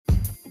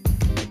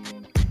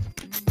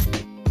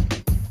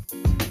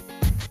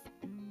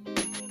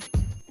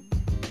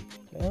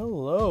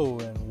Hello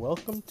and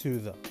welcome to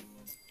the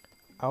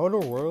Outer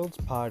Worlds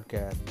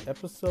Podcast,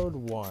 Episode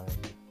 1.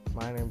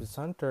 My name is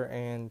Hunter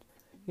and,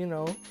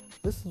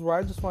 this is where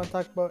I just want to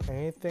talk about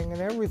anything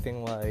and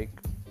everything,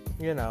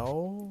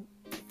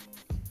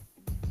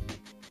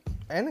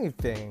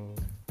 anything.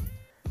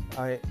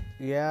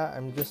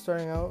 I'm just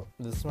starting out.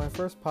 This is my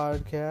first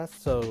podcast,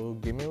 so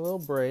give me a little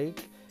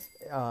break.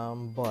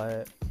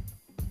 But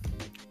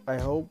I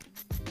hope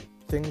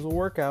things will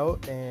work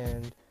out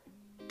and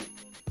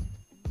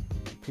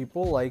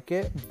people like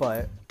it,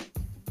 but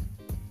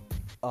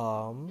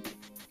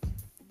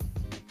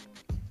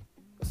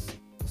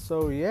it's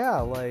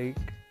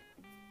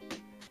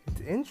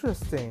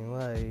interesting,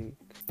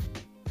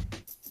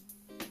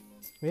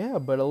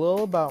 but a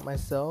little about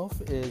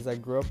myself is I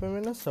grew up in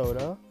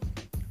Minnesota.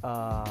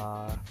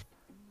 I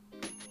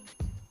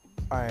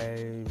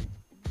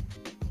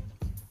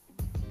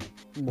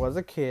was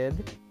a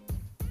kid,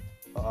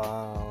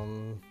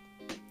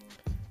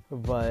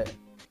 but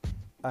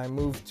I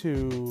moved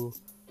to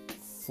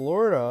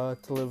Florida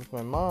to live with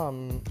my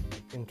mom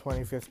in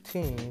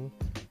 2015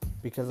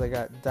 because I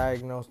got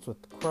diagnosed with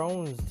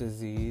Crohn's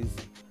disease,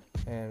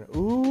 and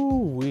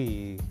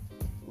ooh-wee,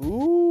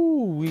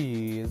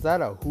 is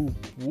that a hoop,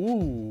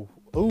 woo,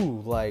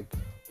 ooh, like,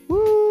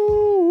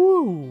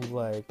 woo,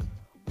 like,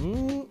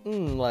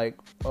 like,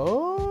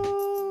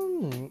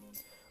 oh,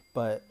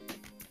 but,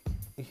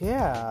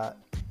 yeah,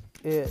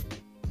 it's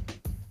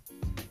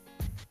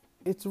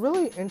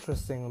really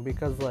interesting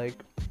because,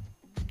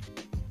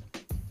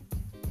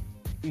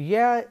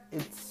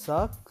 it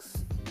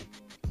sucks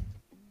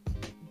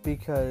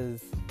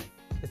because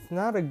it's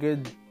not a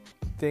good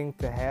thing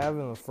to have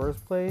in the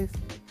first place,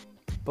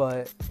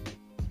 but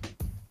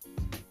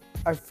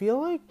I feel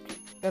like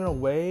in a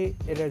way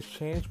it has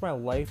changed my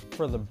life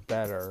for the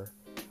better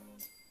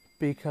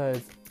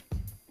because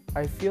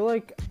I feel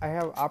like I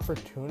have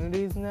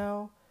opportunities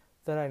now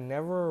that I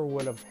never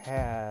would have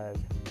had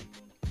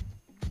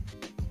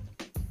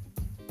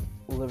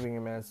living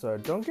in Minnesota.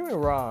 Don't get me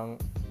wrong,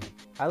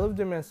 I lived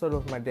in Minnesota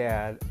with my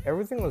dad.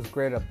 Everything was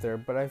great up there,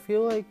 but I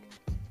feel like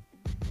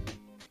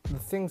the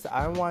things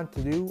I wanted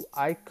to do,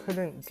 I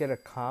couldn't get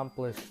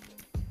accomplished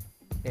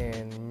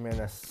in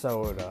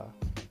Minnesota.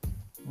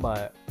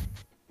 But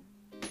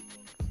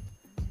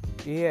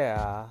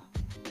yeah,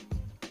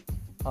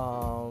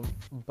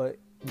 but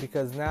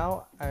because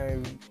now I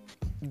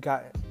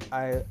got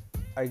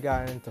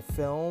into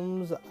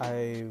films.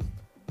 I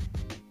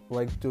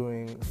like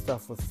doing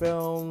stuff with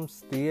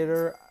films,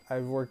 theater.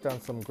 I've worked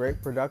on some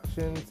great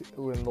productions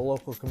in the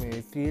local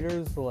community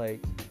theaters, my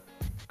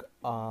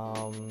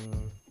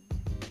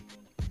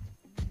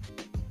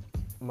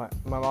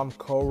mom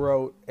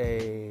co-wrote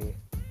a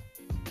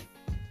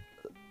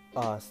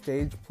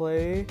stage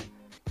play,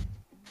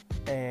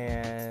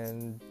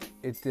 and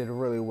it did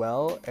really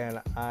well, and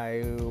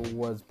I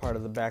was part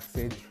of the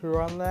backstage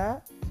crew on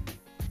that.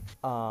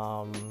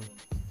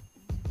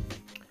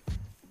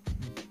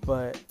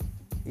 But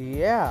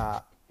yeah,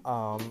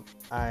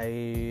 I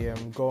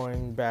am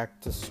going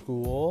back to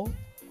school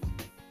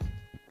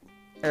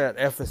at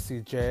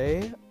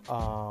FSCJ.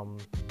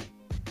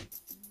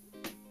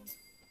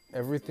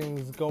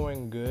 Everything's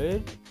going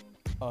good.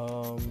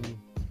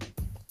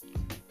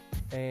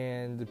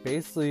 And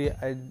basically,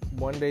 I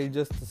one day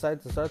just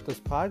decided to start this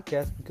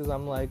podcast because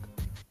I'm like,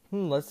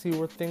 let's see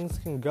where things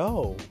can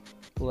go.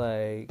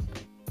 I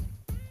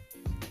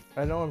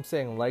know I'm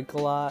saying a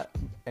lot,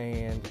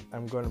 and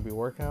I'm going to be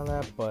working on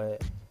that,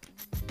 but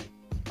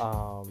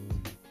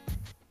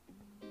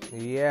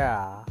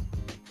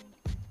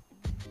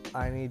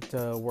I need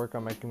to work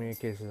on my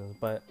communications,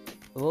 but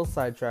a little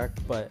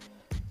sidetracked, but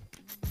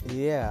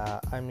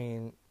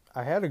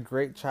I had a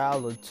great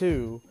childhood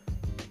too,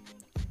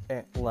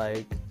 and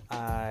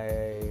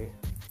I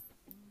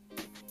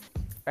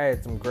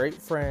had some great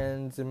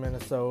friends in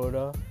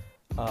Minnesota.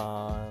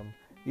 I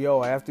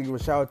have to give a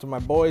shout out to my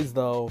boys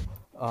though.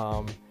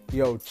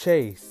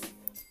 Chase,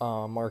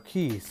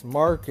 Marquise,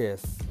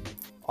 Marcus,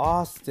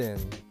 Austin,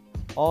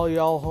 all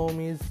y'all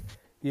homies.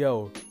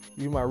 You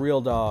my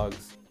real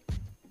dogs.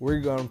 We're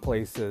going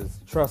places.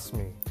 Trust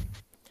me.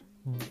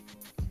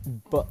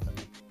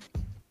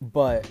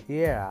 But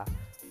yeah.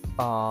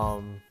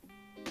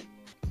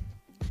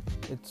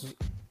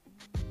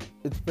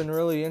 It's been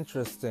really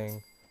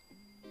interesting.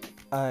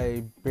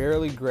 I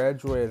barely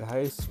graduated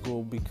high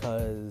school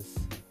because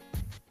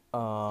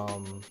I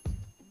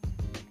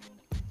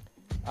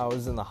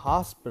was in the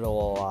hospital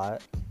a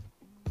lot,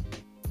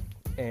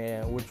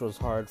 and which was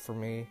hard for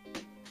me.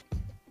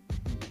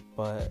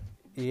 But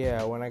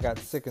yeah, when I got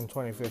sick in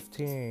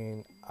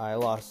 2015, I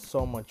lost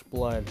so much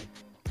blood,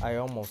 I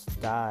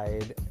almost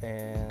died,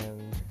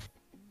 and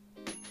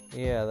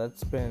yeah,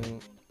 that's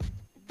been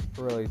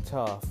really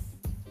tough.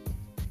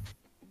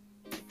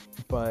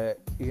 But,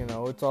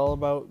 it's all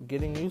about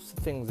getting used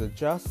to things,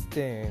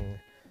 adjusting,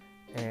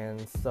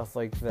 and stuff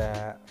like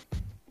that.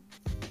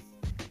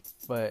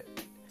 But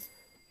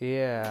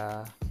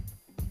yeah,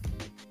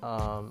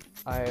 I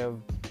have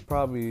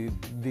probably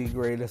the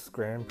greatest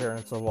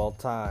grandparents of all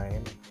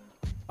time.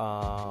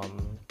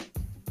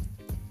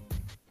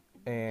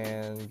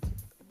 and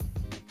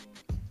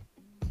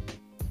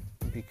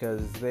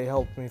because they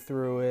helped me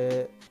through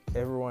it.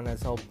 Everyone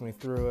has helped me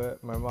through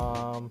it. My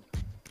mom,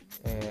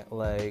 and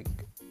like,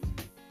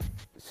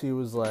 she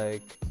was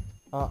like,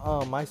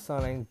 my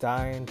son ain't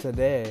dying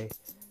today.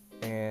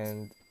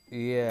 And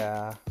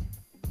yeah,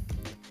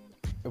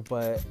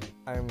 but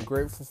I'm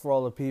grateful for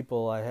all the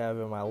people I have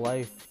in my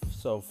life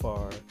so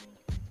far.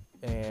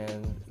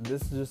 And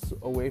this is just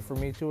a way for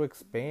me to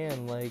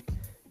expand. Like,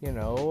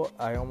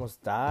 I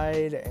almost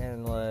died,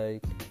 and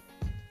like,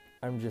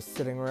 I'm just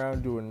sitting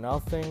around doing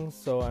nothing.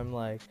 So I'm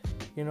like,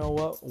 you know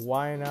what?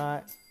 Why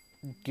not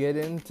get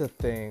into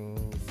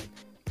things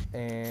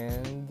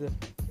and,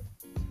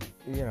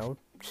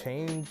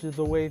 change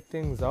the way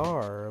things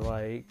are?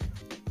 Like,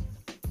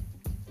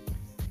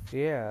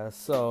 yeah,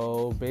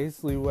 so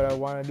basically what I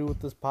want to do with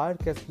this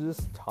podcast is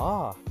just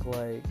talk,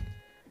 like,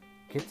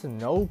 get to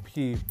know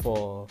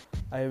people.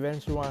 I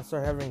eventually want to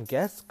start having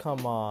guests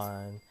come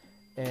on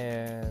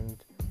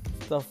and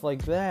stuff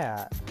like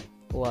that.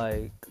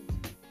 Like,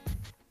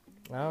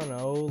 I don't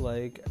know,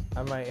 like,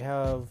 I might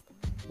have,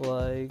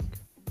 like,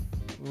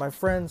 my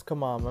friends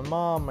come on, my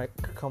mom might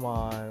come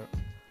on,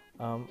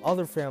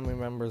 other family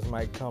members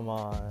might come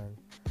on.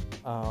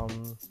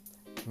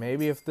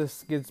 Maybe if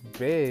this gets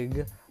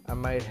big, I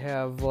might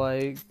have,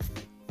 like,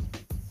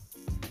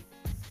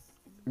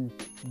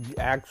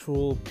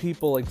 actual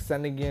people, like,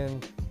 sending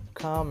in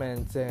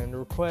comments and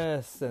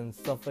requests and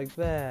stuff like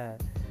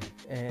that.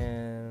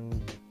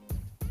 And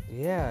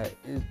yeah,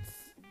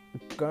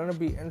 it's gonna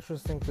be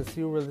interesting to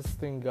see where this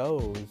thing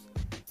goes.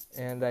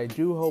 And I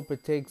do hope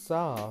it takes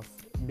off,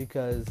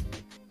 because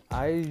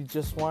I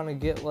just want to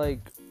get, like,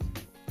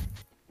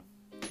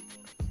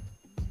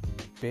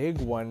 big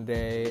one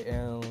day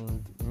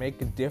and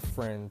make a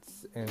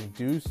difference and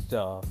do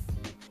stuff.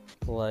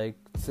 Like,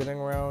 sitting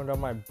around on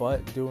my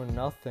butt doing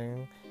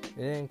nothing,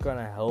 it ain't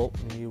gonna help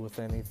me with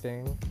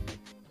anything.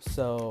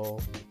 So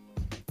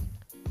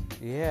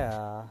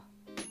yeah,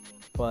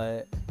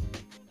 but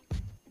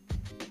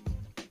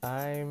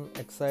I'm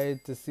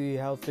excited to see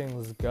how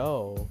things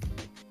go.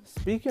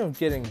 Speaking of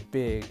getting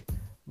big,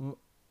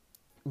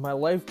 my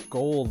life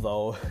goal,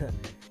 though,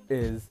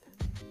 is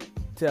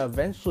to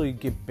eventually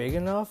get big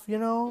enough,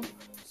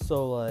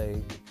 so,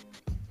 like,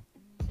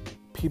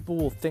 people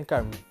will think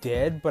I'm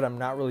dead, but I'm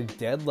not really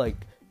dead. Like,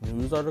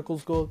 news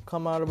articles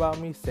come out about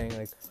me saying,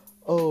 like,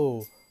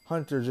 oh,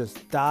 Hunter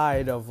just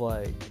died of,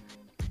 like,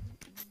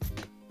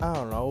 I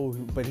don't know,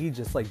 but he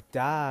just, like,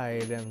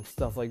 died and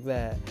stuff like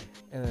that.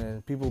 And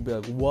then people will be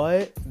like,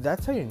 what?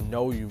 That's how you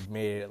know you've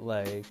made it,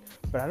 like.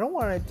 But I don't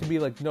want it to be,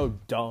 like, no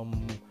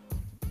dumb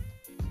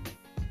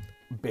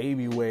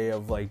baby way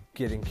of, like,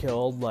 getting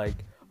killed. Like,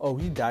 oh,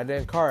 he died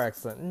in a car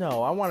accident.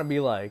 No, I want to be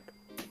like,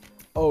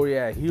 oh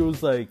yeah, he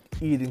was, like,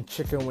 eating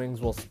chicken wings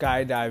while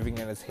skydiving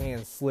and his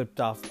hand slipped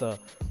off the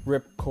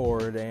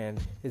ripcord and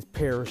his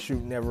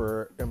parachute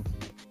never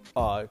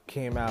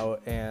came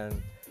out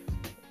and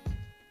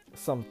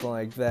something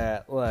like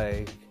that.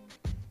 Like,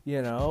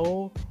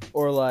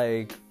 or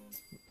like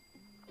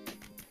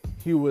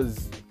he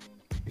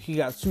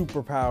got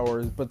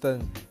superpowers, but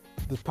then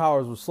the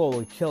powers were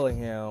slowly killing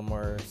him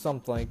or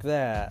something like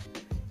that.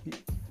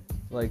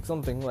 Like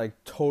something like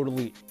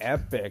totally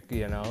epic,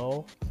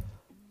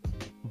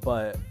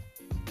 But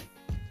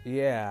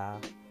yeah,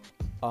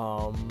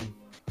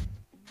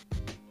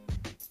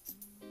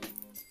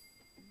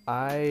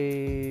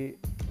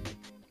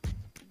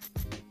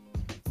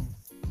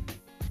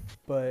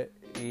 but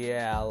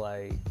yeah,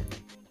 like,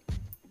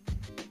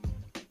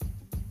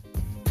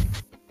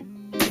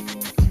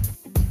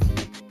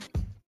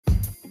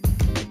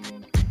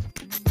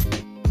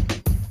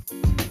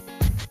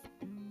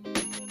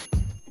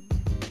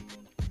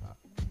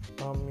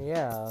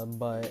 yeah,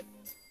 but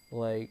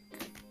like,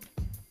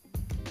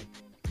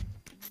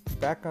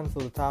 back onto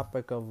the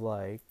topic of,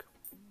 like,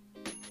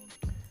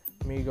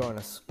 me going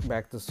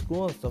back to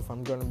school and stuff.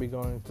 I'm going to be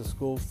going to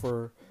school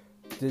for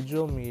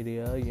digital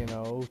media,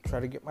 try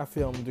to get my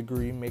film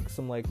degree, make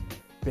some, like,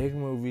 big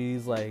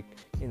movies, like,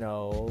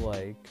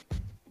 like,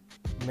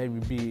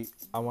 maybe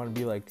I want to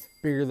be, like,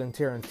 bigger than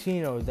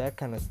Tarantino, that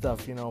kind of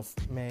stuff,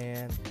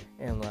 man.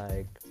 And,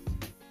 like,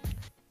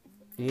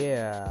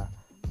 yeah,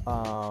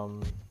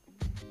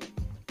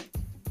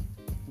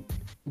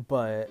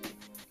 but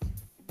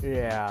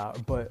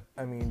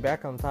I mean,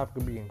 back on the topic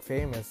of being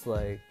famous,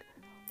 like,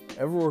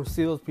 ever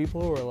see those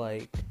people who are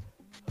like,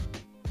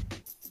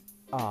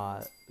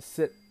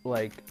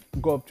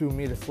 go up to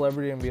meet a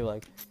celebrity and be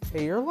like,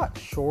 hey, you're a lot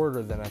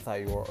shorter than I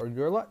thought you were, or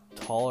you're a lot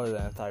taller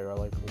than I thought you were.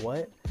 Like,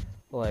 what?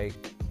 Like,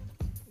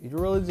 you're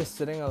really just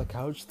sitting on the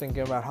couch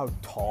thinking about how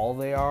tall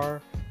they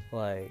are?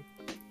 Like,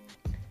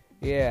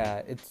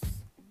 yeah, it's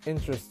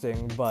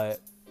interesting, but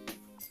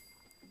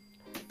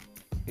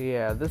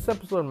yeah, this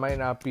episode might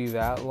not be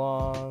that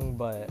long,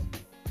 but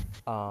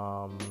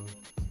I'm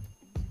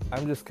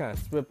just kind of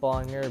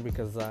spitballing here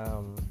because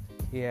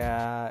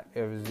yeah,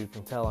 as you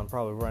can tell, I'm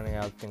probably running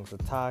out of things to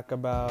talk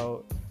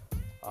about.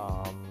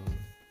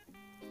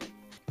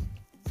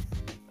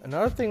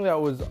 Another thing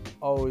that was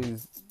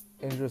always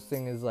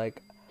interesting is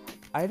like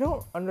I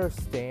don't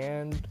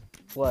understand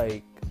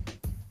like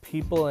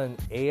people in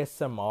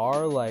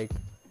ASMR. Like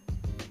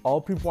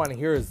all people want to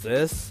hear is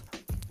this.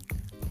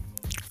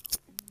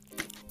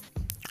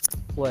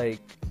 Like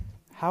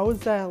how is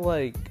that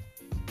like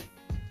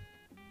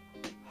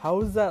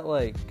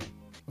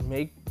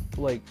make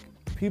like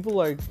people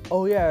like,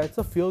 oh yeah, it's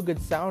a feel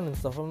good sound and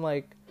stuff. I'm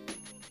like,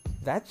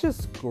 that's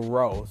just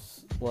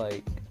gross.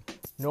 Like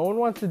no one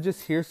wants to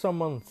just hear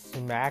someone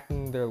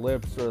smacking their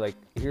lips or like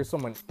hear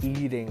someone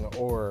eating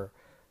or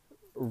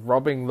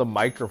rubbing the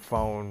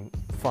microphone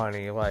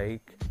funny.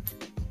 Like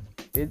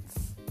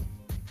it's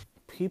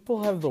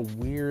people have the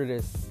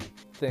weirdest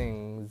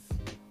things.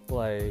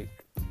 Like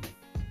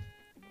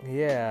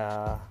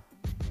yeah,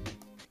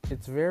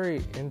 it's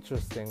very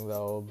interesting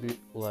though.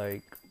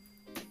 Like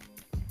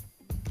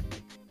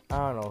I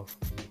don't know,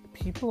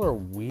 people are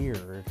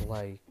weird.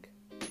 Like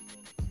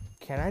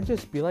can I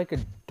just be like a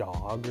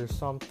dog or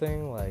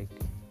something? Like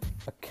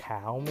a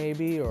cow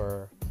maybe?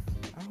 Or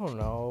I don't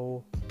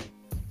know.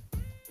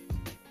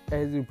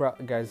 As you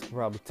guys can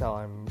probably tell,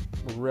 I'm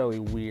really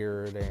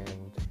weird.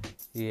 And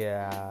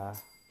yeah,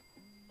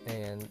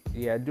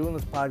 doing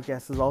this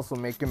podcast is also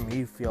making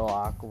me feel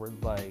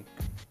awkward. Like,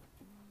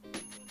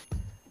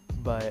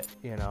 but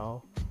you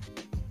know,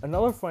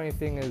 another funny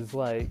thing is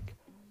like,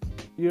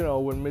 you know,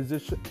 when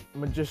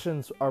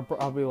magicians are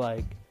probably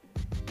like,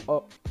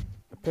 oh,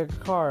 pick a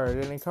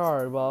card, any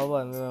card, blah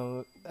blah,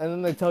 and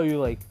then they tell you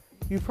like,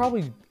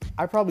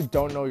 I probably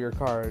don't know your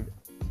card.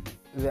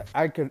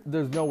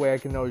 There's no way I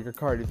can know your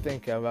card you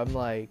think of. I'm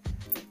like,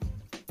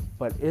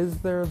 but is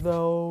there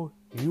though?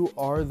 You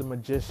are the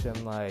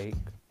magician. Like,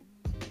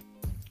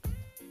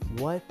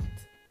 what?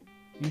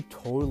 You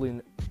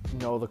totally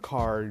know the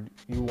card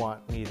you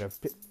want me to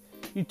pick.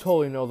 You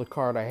totally know the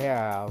card I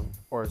have,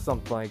 or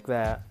something like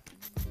that.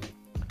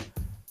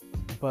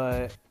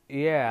 But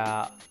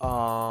yeah,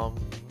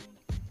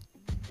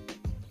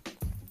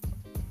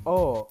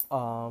 for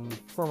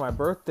my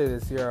birthday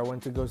this year, I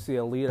went to go see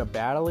Alita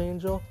Battle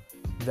Angel.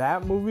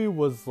 That movie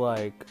was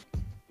like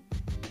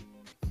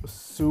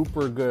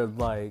super good.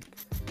 Like,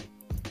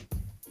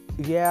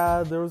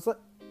 yeah, there was like,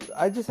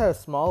 I just had a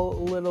small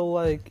little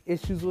like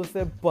issues with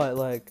it, but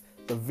like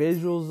the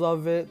visuals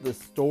of it, the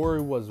story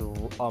was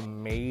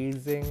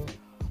amazing.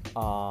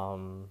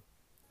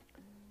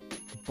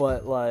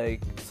 But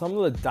like some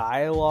of the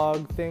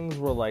dialogue things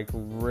were like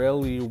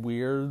really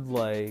weird.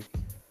 Like,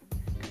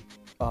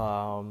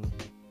 one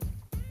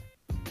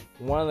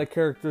of the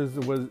characters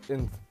was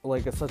in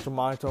like such a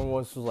monotone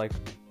voice, was like,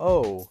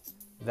 oh,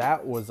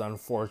 that was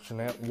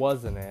unfortunate,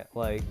 wasn't it?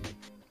 Like,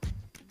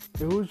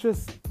 it was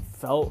just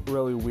felt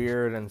really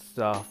weird and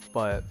stuff.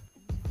 But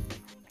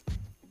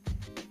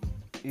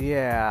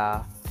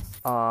yeah,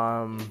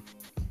 I'm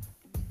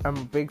a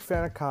big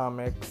fan of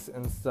comics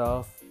and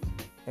stuff.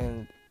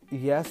 And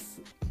yes,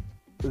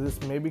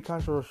 this may be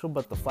controversial,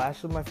 but the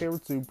Flash is my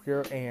favorite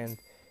superhero, and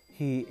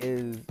he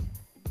is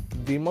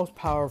the most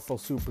powerful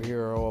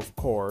superhero, of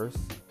course.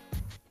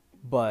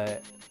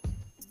 But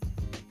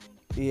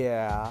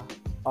yeah,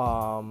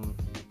 a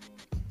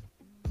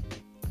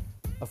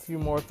few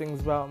more things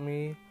about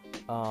me.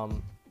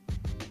 I'm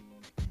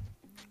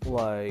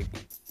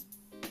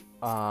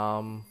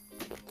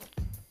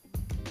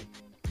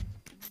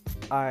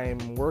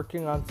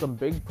working on some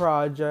big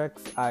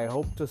projects. I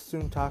hope to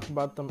soon talk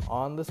about them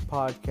on this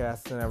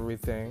podcast and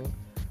everything.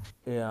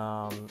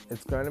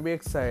 It's going to be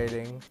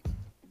exciting.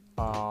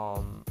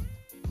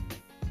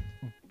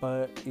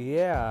 But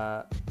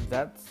yeah,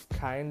 that's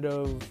kind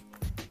of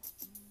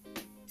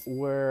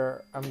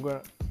where I'm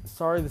going to...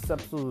 Sorry this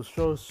episode was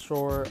so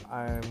short.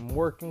 I'm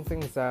working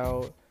things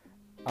out.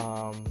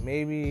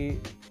 Maybe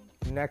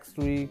next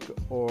week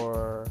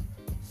or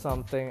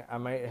something I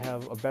might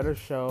have a better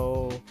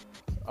show.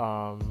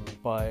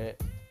 But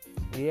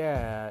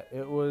yeah,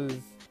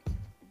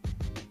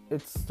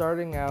 it's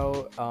starting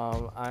out.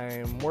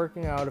 I'm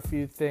working out a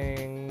few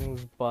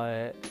things,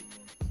 but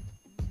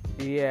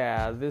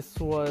yeah, this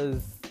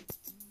was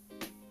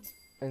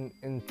an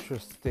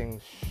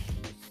interesting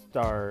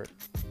start.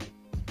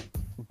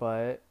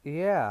 But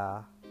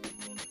yeah.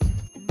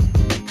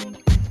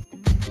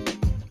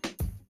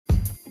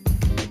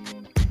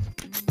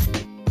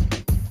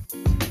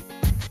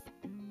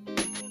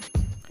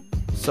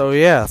 So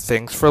yeah,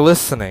 thanks for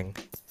listening,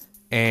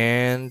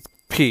 and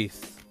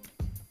peace.